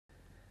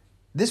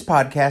This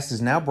podcast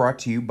is now brought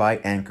to you by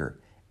Anchor.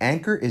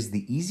 Anchor is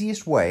the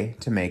easiest way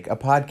to make a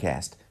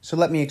podcast. So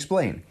let me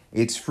explain.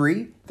 It's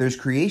free. There's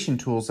creation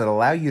tools that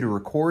allow you to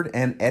record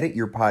and edit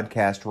your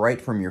podcast right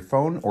from your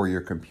phone or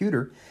your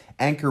computer.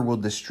 Anchor will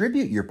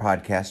distribute your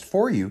podcast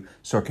for you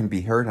so it can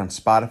be heard on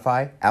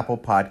Spotify, Apple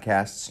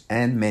Podcasts,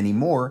 and many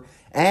more.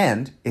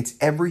 And it's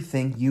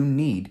everything you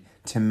need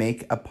to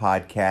make a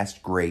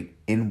podcast great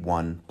in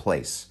one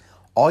place.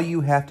 All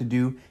you have to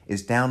do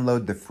is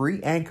download the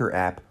free Anchor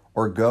app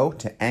or go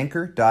to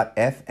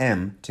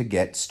anchor.fm to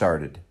get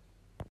started.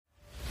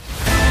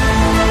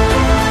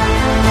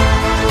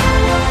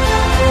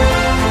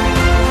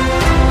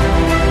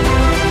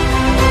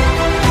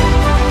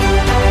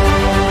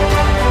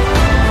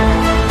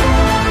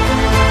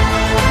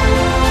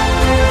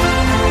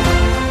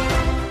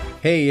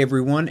 Hey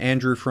everyone,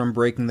 Andrew from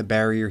Breaking the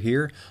Barrier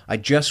here. I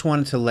just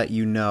wanted to let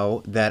you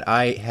know that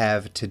I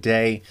have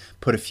today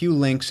put a few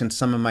links in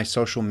some of my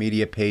social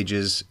media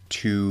pages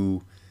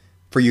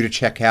for you to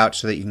check out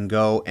so that you can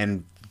go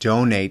and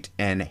donate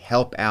and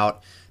help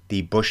out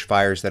the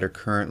bushfires that are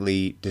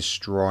currently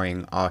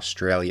destroying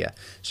Australia.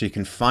 So you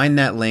can find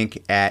that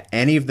link at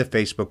any of the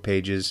Facebook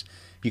pages.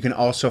 You can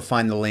also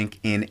find the link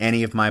in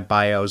any of my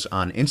bios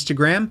on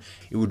Instagram.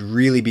 It would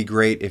really be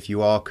great if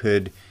you all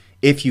could,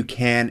 if you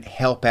can,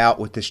 help out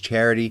with this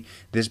charity.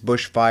 This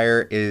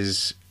bushfire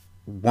is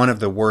one of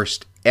the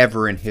worst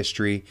ever in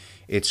history.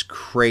 It's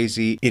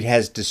crazy. It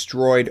has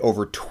destroyed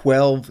over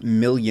 12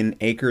 million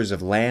acres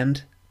of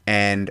land,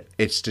 and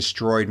it's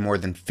destroyed more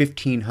than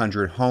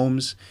 1,500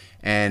 homes,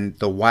 and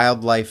the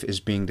wildlife is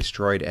being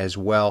destroyed as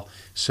well.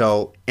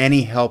 So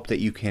any help that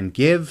you can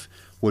give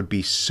would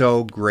be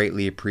so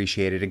greatly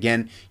appreciated.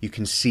 Again, you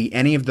can see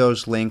any of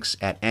those links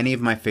at any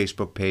of my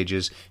Facebook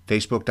pages,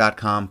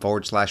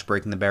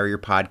 facebook.com/Breaking the Barrier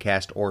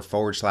Podcast or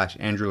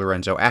 /Andrew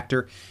Lorenzo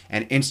Actor,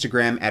 and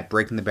Instagram at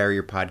Breaking the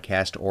Barrier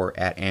Podcast or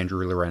at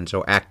Andrew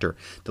Lorenzo Actor.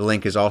 The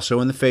link is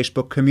also in the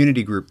Facebook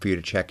community group for you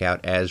to check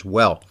out as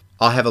well.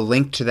 I'll have a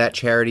link to that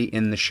charity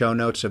in the show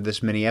notes of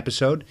this mini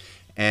episode,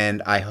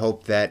 and I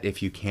hope that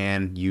if you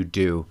can, you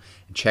do.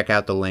 Check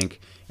out the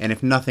link, and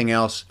if nothing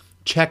else,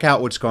 check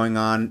out what's going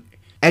on.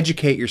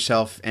 Educate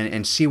yourself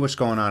and see what's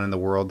going on in the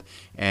world,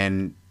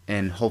 and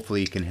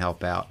hopefully you can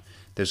help out.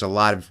 There's a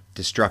lot of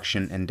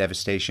destruction and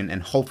devastation,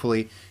 and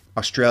hopefully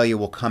Australia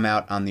will come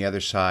out on the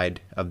other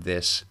side of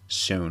this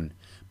soon.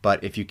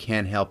 But if you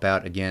can help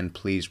out, again,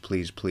 please,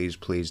 please, please,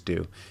 please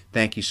do.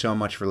 Thank you so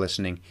much for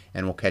listening,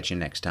 and we'll catch you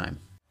next time.